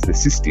this is the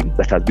system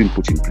that has been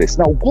put in place.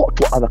 Now go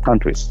to other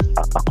countries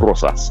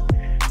across us.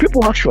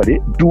 People actually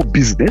do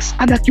business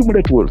and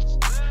accumulate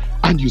wealth.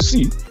 And you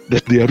see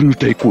that they are real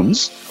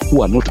tycoons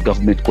who are not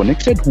government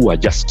connected, who are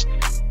just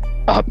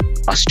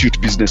astute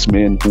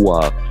businessmen who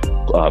are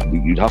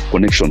you have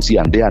connections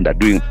here and there and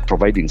are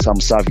providing some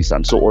service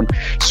and so on.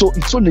 So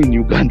it's only in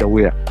Uganda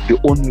where the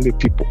only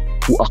people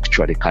who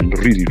actually can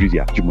really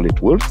accumulate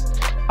wealth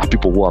are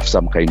people who have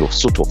some kind of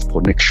sort of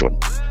connection,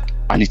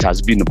 and it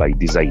has been by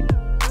design.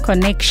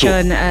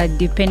 Connection,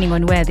 depending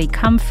on where they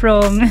come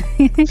from,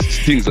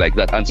 things like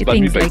that. And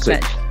things like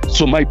that.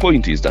 So my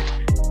point is that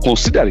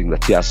considering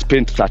that he has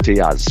spent 30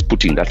 years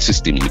putting that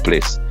system in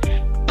place,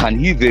 can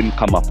he then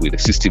come up with a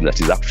system that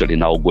is actually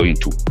now going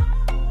to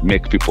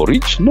make people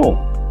rich? No.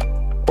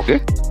 Okay?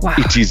 Wow.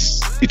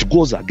 It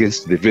goes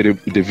against the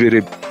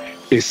very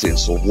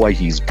essence of why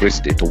he is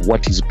president, of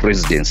what his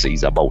presidency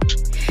is about.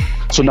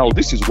 So now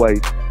this is why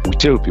we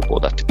tell people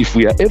that if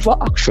we are ever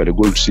actually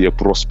going to see a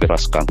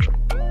prosperous country,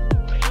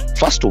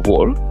 first of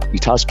all,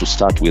 it has to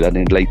start with an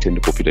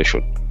enlightened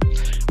population.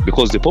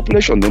 Because the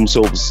population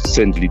themselves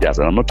send leaders,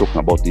 and I'm not talking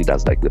about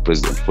leaders like the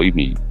president. For him,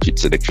 he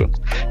cheats elections.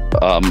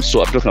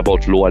 So I'm talking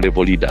about lower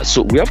level leaders.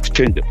 So we have to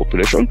change the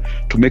population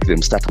to make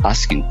them start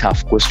asking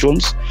tough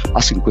questions,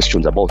 asking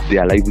questions about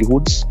their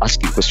livelihoods,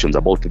 asking questions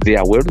about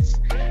their wealth,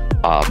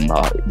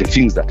 the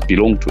things that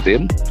belong to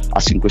them,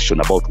 asking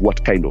questions about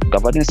what kind of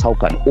governance, how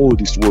can all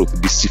this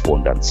wealth be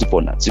siphoned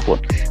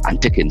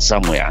and taken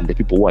somewhere, and the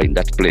people who are in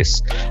that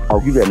place. I'll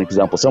give you an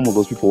example. Some of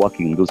those people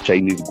working in those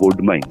Chinese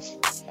gold mines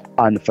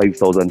earn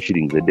 5,000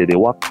 shillings a day. They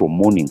work from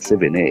morning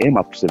 7 a.m.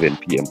 up to 7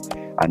 p.m.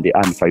 and they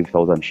earn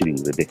 5,000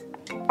 shillings a day.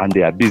 And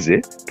they are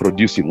busy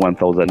producing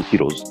 1,000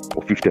 kilos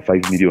or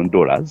 $55 million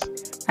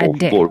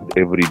of gold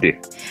every day.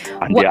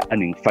 And they are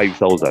earning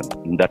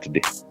 5,000 in that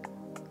day.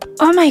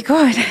 Oh my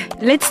God,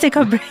 let's take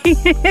a break.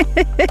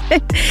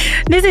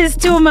 This is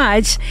too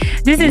much.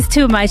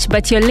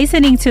 But you're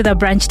listening to the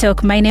Branch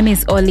Talk. My name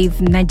is Olive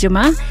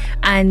Najuma,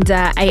 and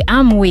I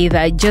am with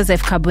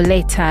Joseph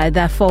Kabuleta,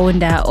 the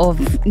founder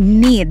of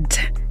NEED.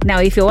 Now,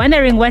 if you're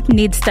wondering what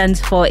NEED stands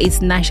for,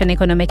 it's National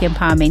Economic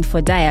Empowerment for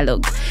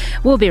Dialogue.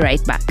 We'll be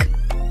right back.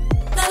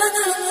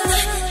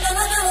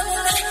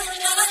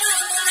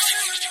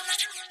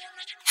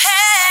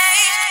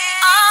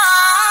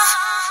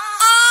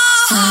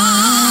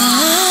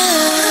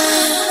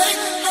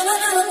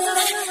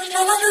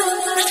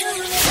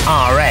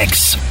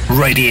 RX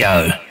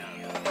Radio.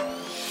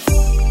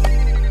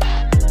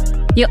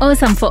 You're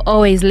awesome for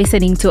always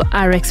listening to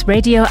RX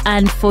Radio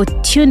and for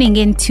tuning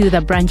into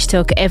the Branch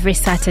Talk every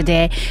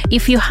Saturday.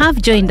 If you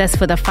have joined us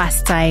for the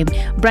first time,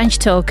 Branch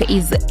Talk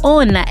is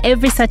on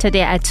every Saturday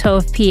at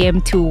 12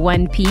 p.m. to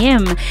 1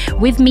 p.m.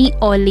 with me,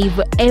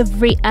 Olive,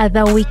 every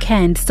other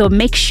weekend. So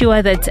make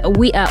sure that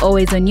we are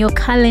always on your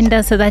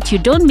calendar so that you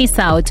don't miss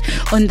out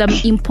on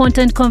the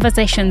important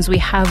conversations we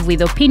have with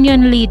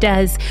opinion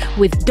leaders,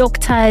 with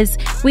doctors,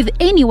 with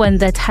anyone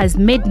that has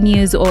made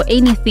news or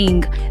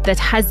anything that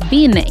has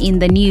been in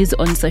the news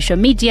on social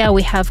media.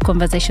 We have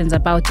conversations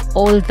about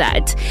all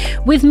that.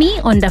 With me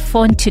on the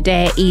phone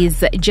today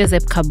is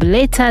Joseph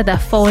Kabuleta, the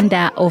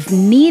founder of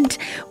NEED,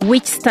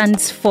 which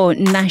stands for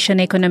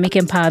National Economic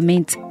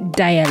Empowerment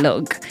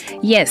Dialogue.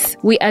 Yes,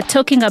 we are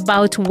talking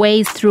about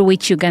ways through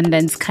which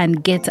Ugandans can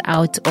get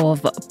out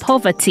of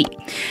poverty.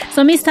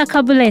 So, Mr.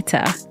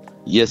 Kabuleta.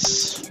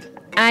 Yes.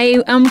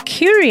 I am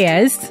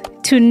curious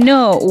to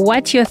know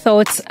what your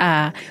thoughts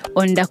are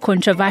on the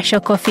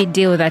controversial coffee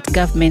deal that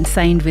government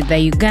signed with the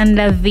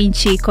Uganda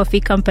Vinci Coffee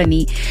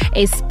Company,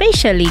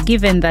 especially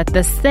given that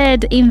the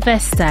said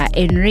investor,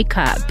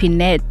 Enrica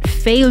Pinet,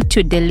 failed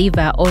to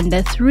deliver on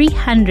the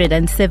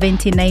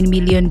 $379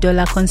 million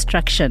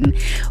construction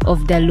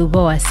of the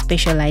Lubowa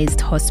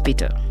Specialized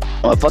Hospital.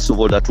 First of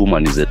all, that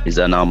woman is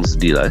an arms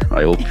dealer.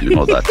 I hope you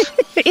know that.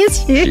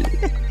 Is she?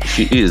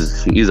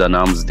 She is an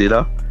arms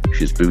dealer.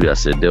 She's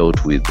previously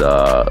dealt with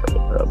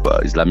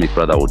Islamic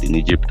Brotherhood in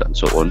Egypt and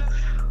so on,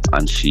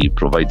 and she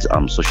provides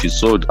arms. So she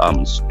sold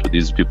arms to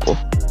these people,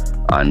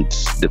 and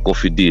the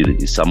coffee deal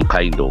is some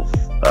kind of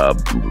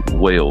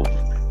way of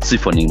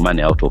siphoning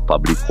money out of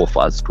public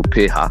coffers to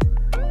pay her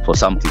for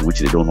something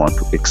which they don't want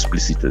to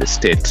explicitly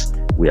state.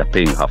 We are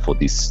paying her for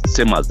this,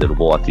 same as the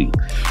Lubowa thing.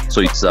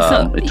 So it's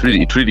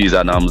it really is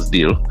an arms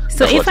deal.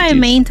 So if I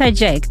may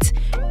interject,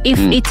 if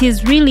it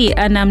is really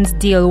an arms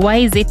deal, why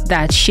is it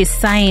that she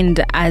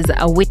signed as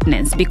a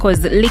witness?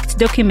 Because leaked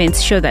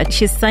documents show that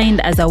she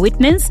signed as a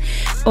witness.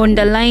 On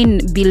the line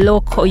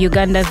below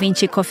Uganda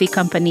Vinci Coffee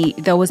Company,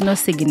 there was no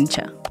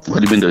signature. What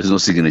do you mean there is no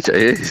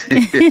signature?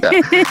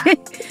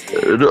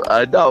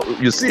 Now,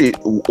 you see,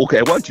 okay,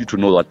 I want you to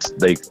know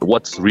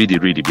what's really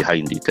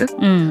behind it.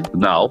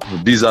 Now,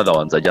 these other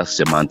ones are just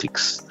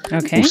semantics.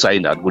 Okay. Who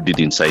signed and who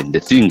didn't sign. The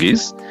thing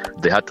is,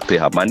 they had to pay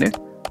her money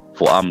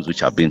for arms which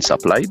have been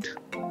supplied.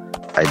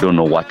 I don't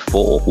know what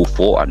for or who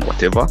for and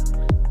whatever.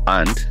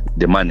 And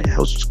the money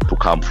has to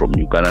come from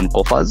Ugandan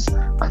coffers,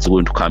 and it's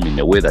going to come in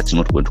a way that's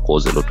not going to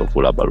cause a lot of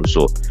hullabaloo.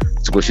 So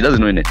she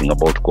doesn't know anything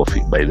about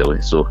coffee, by the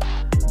way. So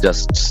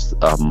just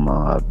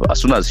as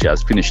soon as she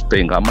has finished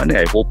paying her money,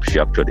 I hope she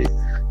actually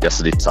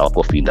just lets our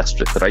coffee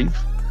industry thrive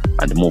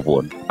and move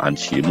on, and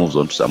she moves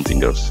on to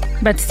something else.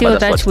 But still,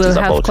 that will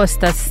have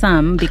cost us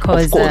some,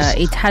 because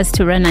it has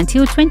to run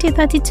until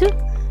 2032.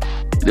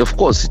 Of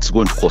course, it's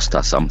going to cost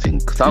us something.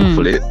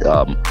 Thankfully,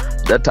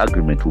 that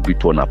agreement will be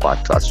torn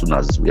apart as soon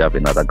as we have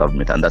another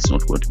government, and that's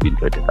not going to be in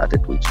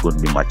 2032. It's going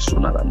to be much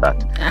sooner than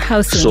that.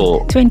 How soon? So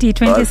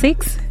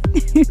 2026?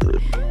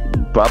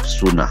 Perhaps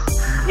sooner.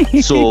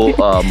 So,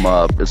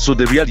 so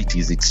the reality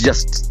is, it's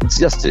just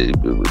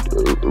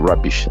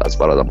rubbish as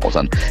far as I'm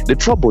concerned. The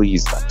trouble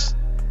is that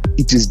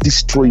it is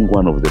destroying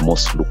one of the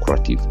most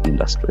lucrative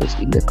industries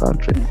in the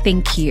country.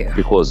 Thank you.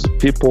 Because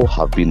people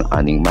have been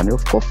earning money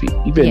off coffee,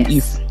 even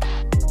if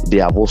they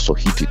have also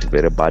hit it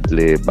very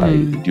badly by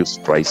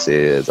reduced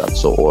prices and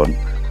so on.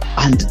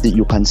 And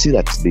you can see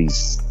that there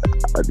is,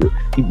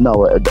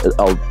 now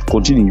I'll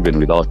continue even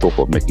with our talk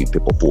of making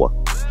people poor.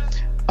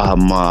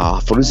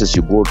 For instance,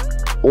 you go,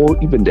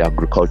 or even the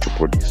agricultural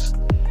produce,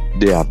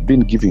 they have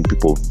been giving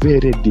people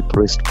very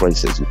depressed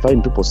prices. You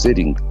find people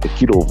selling a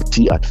kilo of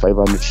tea at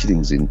 500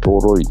 shillings in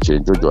Toro, in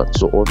Chenjojo, and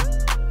so on.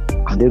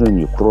 And then when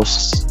you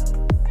cross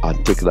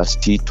and take that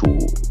tea to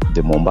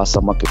the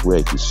Mombasa market where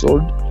it is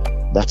sold,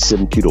 that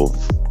same kilo of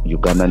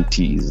Ugandan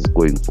tea is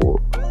going for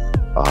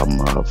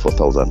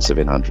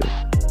 4,700.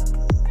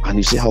 And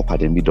you say, how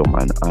can a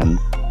middleman earn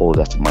all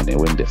that money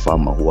when the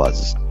farmer who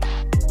has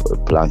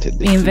planted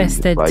the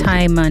invested tree,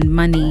 time and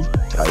money,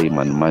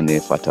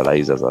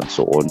 fertilizers and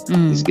so on,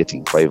 is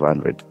getting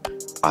 500,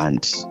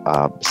 and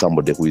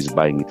somebody who is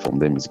buying it from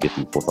them is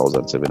getting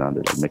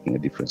 4,700 and making a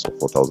difference of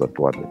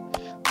 4,200.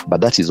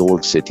 But that is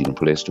all set in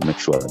place to make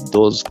sure that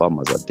those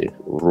farmers at the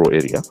rural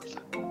area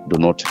do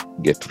not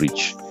get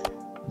rich.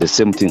 The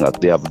same thing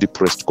that they have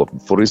depressed coffee.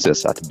 For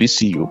instance, at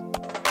BCU,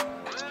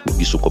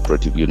 Bugisu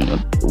Cooperative Union,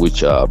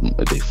 which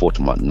they fought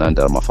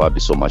Nanda Mafabi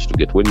so much to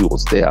get. When he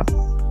was there,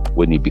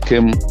 when he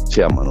became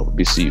chairman of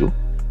BCU,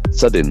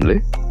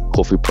 suddenly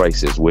coffee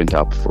prices went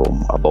up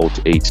from about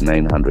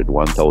 800, 900,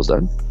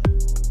 1,000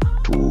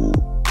 to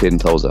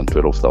 10,000,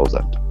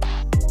 12,000.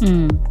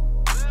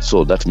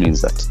 So that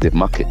means that the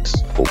market,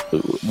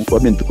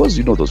 because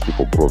those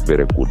people grow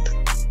very good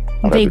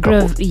Arabica they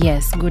grow, coffee.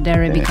 Yes, good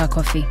Arabica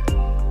coffee.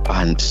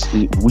 And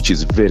which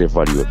is very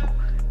valuable.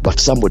 But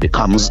somebody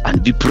comes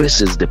and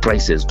depresses the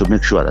prices to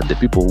make sure that the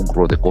people who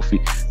grow the coffee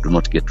do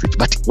not get rich.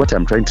 But what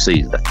I'm trying to say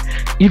is that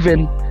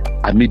even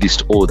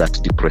amidst all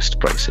that depressed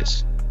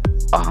prices,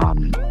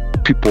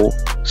 people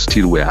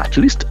still were at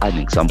least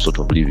earning some sort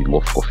of living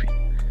off coffee.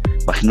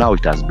 But now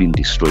it has been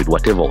destroyed.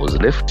 Whatever was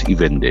left,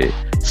 even the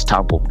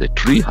stump of the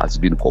tree has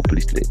been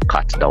completely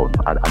cut down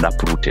and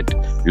uprooted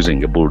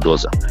using a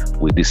bulldozer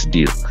with this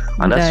deal.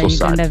 And that's so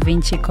sad. The Uganda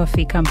Vinci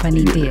Coffee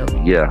Company deal.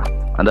 Yeah,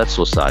 and that's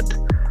so sad.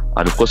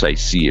 And of course, I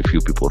see a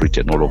few people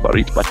written all over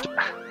it. But,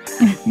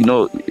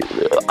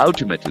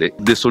 ultimately,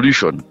 the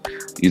solution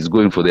is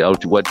going for the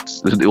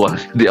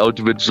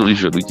ultimate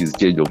solution, which is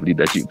change of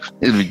leadership,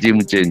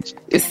 regime change.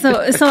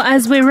 So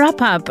as we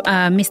wrap up,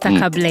 Mr.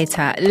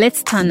 Kabuleta,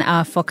 let's turn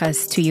our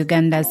focus to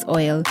Uganda's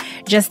oil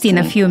just in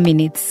a few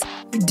minutes.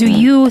 Do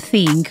you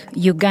think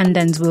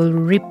Ugandans will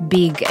reap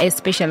big,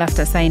 especially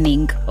after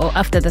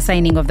the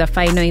signing of the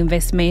final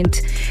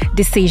investment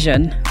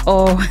decision,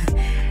 or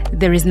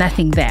there is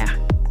nothing there?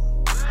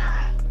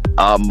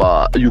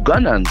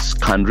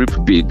 Ugandans can reap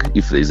big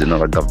if there is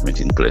another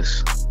government in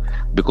place,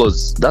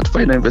 because that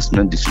final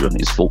investment decision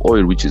is for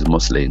oil which is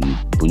mostly in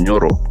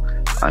Bunyoro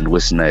and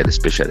West Nile,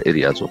 special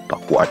areas of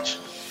Pakwach,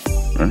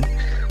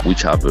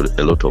 which have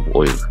a lot of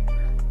oil.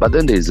 But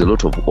then there is a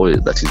lot of oil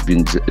that is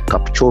being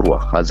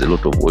Kapchorwa has a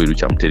lot of oil,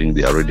 which I'm telling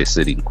they are already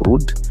selling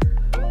crude,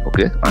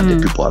 and the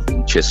people have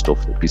been chased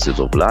off the pieces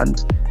of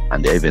land,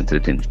 and they even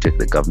threatened to take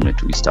the government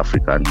to East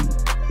African,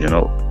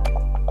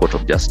 Court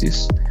of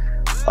Justice.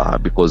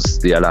 Because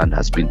their land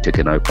has been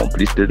taken away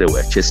completely. They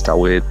were chased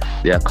away,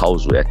 their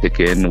cows were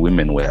taken,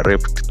 women were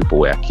raped, people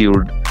were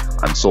killed,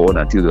 and so on,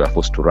 until they were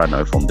forced to run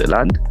away from the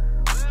land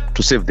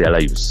to save their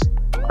lives.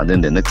 And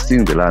then the next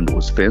thing, the land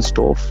was fenced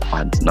off,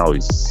 and now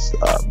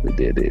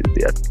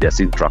they are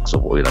seeing tracks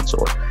of oil and so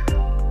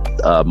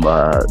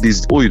on.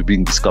 There's oil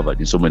being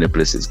discovered in so many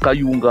places.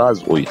 Kayunga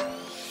has oil.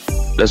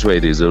 That's why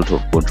there's a lot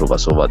of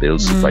controversy over the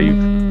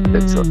LC5.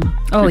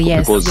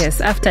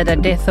 Yes. After the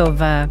death of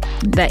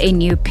the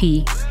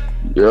NUP.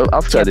 Yeah,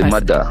 after the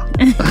murder.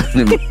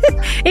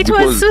 It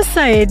was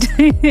suicide.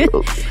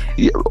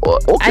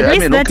 At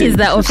least that is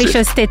the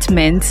official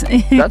statement.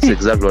 That's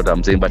exactly what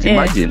I'm saying. But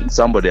imagine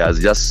somebody has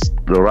just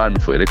run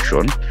for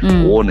election,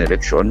 won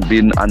election,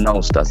 been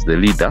announced as the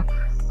leader,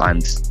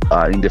 and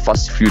in the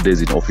first few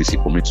days in office he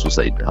commits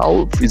suicide.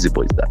 How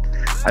feasible is that?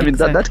 I mean,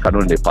 that can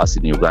only pass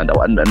in Uganda,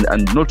 and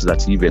not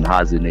that he even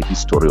has any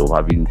history of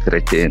having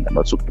threatened,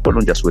 and so people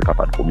don't just wake up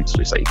and commit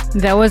suicide.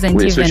 There wasn't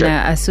even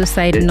a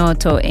suicide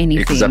note or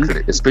anything.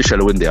 Exactly,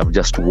 especially when they have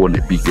just won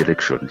a big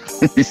election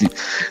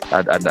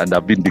and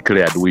have been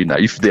declared winner.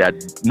 If they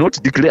had not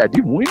declared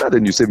him winner,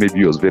 then you say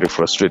maybe he was very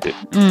frustrated.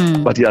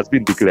 But he has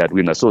been declared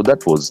winner. So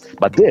that was,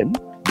 but then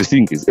the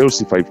thing is,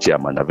 LC5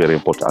 chairman are very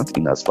important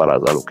in as far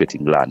as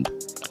allocating land.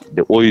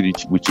 The oil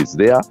which is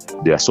there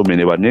are so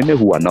many Banene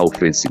who are now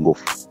fencing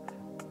off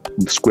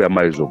square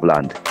miles of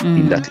land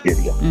in that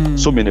area.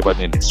 So many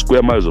Banene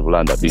square miles of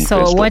land are being fenced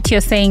off. So what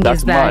you're saying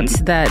is that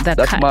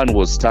that man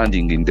was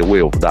standing in the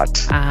way of that.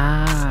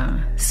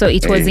 So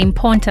it was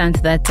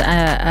important that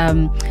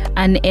an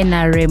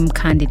NRM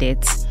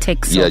candidate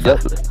takes over.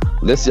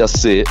 Let's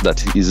just say that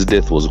his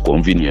death was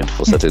convenient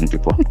for certain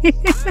people.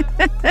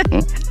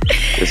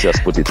 Let's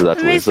just put it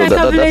that way. So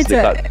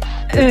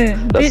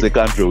that's the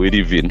country we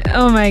live in.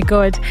 Oh my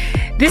God.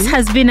 This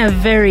has been a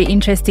very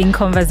interesting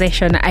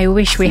conversation. I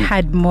wish we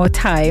had more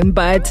time,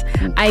 but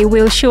I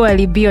will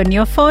surely be on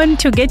your phone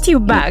to get you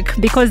back,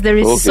 because there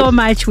is so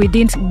much we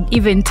didn't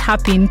even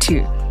tap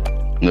into.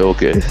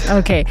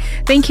 Okay.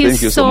 Thank you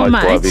so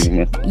much for having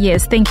me.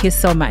 Yes, thank you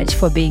so much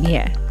for being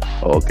here.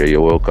 Okay,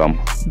 you're welcome.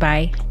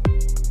 Bye.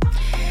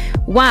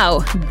 Wow,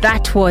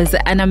 that was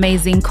an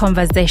amazing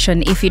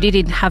conversation. If you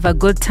didn't have a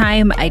good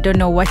time, I don't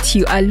know what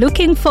you are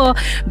looking for,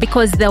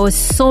 because there was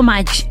so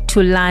much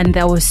to learn.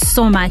 There was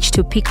so much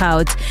to pick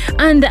out.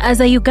 And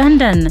as a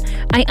Ugandan,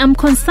 I am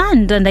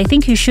concerned, and I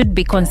think you should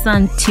be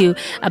concerned too,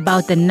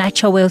 about the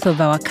natural wealth of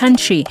our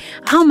country.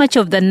 How much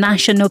of the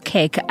national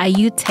cake are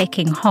you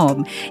taking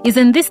home?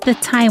 Isn't this the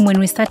time when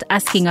we start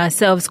asking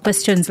ourselves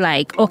questions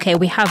like, okay,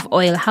 we have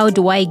oil. How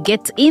do I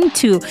get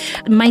into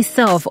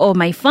myself or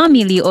my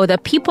family or the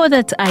people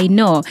that I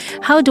know?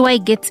 How do I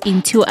get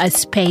into a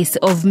space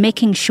of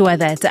making sure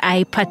that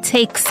I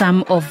partake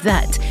some of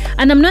that?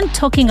 And I'm not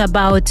talking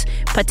about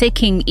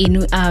partaking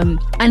in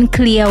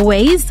unclear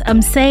ways.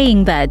 I'm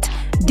saying that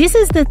This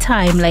is the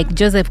time, like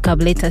Joseph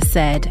Kabuleta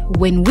said,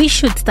 when we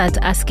should start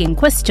asking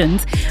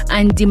questions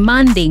and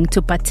demanding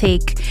to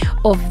partake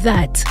of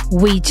that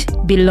which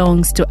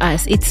belongs to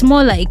us. It's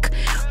more like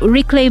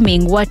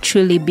reclaiming what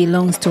truly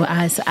belongs to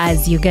us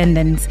as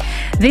Ugandans.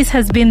 This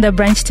has been the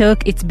Branch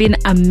Talk. It's been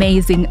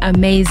amazing.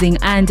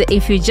 And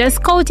if you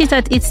just caught it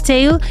at its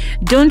tail,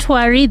 don't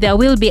worry, there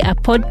will be a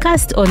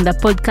podcast on the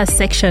podcast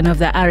section of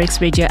the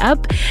RX Radio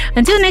app.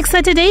 Until next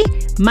Saturday,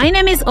 my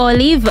name is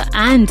Olive,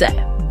 and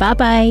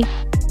bye-bye.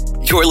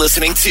 You're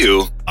listening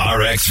to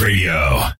RX Radio.